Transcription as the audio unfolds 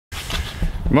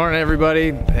Good morning, everybody.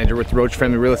 Andrew with the Roach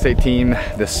Family real estate team.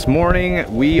 This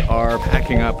morning we are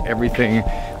packing up everything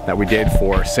that we did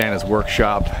for Santa's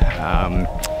workshop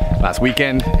last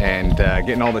weekend and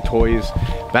getting all the toys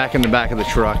back in the back of the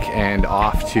truck and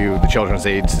off to the Children's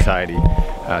Aid Society,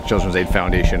 Children's Aid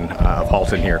Foundation of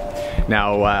Halton here.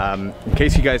 Now, in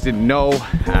case you guys didn't know,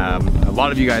 a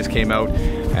lot of you guys came out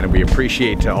and we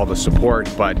appreciate all the support,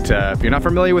 but if you're not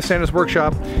familiar with Santa's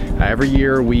workshop, every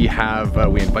year we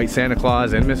invite Santa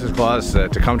Claus and Mrs. Claus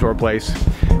to come to our place.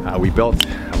 We built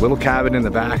a little cabin in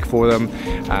the back for them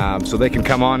so they can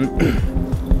come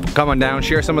on down,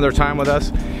 share some of their time with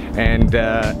us, and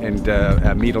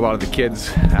meet a lot of the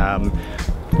kids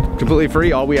completely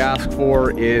free. All we ask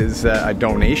for is a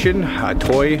donation, a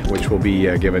toy, which will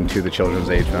be given to the Children's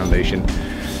Aid Foundation.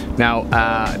 Now,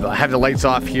 I have the lights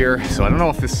off here, so I don't know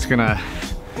if this is gonna,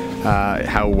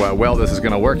 how well this is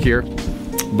gonna work here,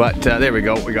 but there we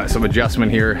go. We got some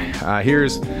adjustment here.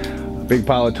 Here's a big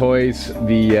pile of toys.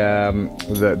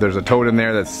 There's a tote in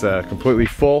there that's completely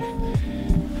full.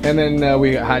 And then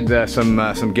we had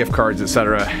some gift cards,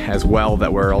 etc. as well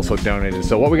that were also donated.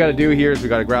 So what we gotta do here is we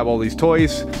gotta grab all these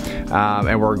toys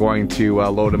and we're going to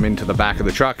load them into the back of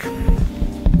the truck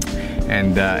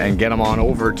and get them on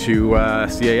over to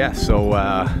CAS. So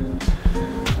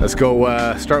let's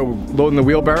go start loading the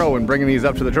wheelbarrow and bringing these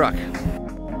up to the truck.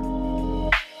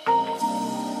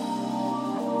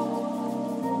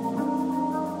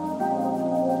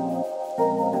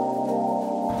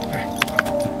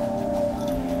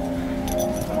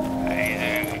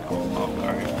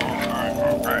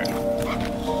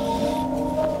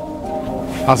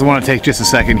 I also want to take just a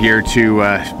second here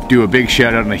to do a big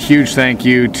shout out and a huge thank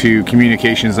you to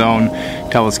Communication Zone,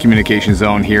 TELUS Communication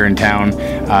Zone here in town.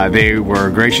 They were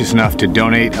gracious enough to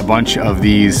donate a bunch of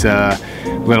these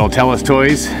little TELUS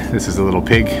toys. This is a little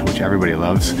pig, which everybody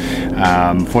loves,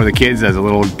 for the kids as a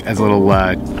little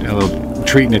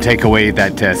treat and a takeaway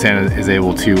that Santa is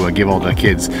able to give all the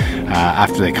kids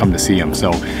after they come to see him.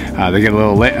 So they get a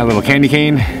little candy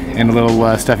cane and a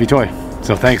little stuffy toy.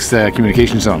 So thanks to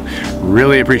Communication Zone.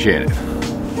 Really appreciate it.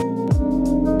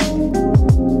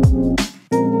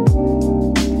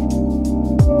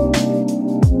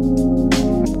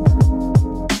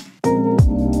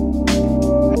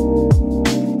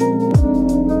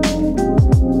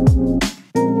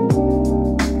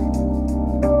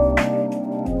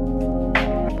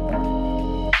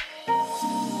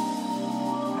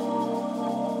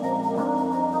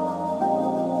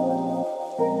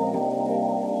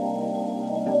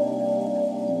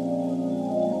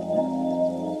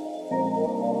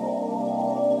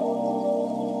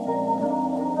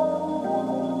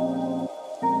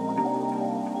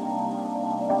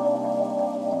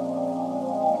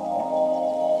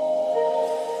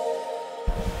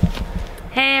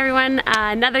 Hey everyone,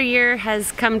 another year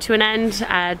has come to an end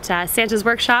at Santa's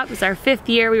Workshop. It's our 5th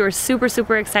year. We were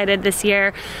super excited this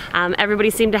year. Everybody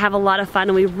seemed to have a lot of fun,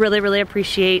 and we really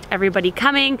appreciate everybody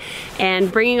coming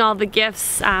and bringing all the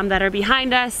gifts that are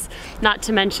behind us, not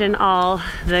to mention all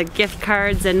the gift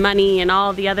cards and money and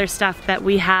all the other stuff that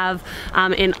we have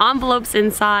in envelopes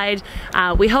inside.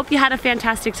 We hope you had a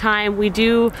fantastic time. We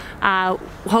do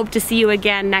hope to see you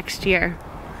again next year.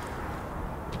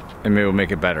 And maybe we'll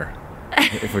make it better.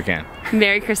 If we can.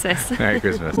 Merry Christmas. Merry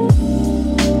Christmas.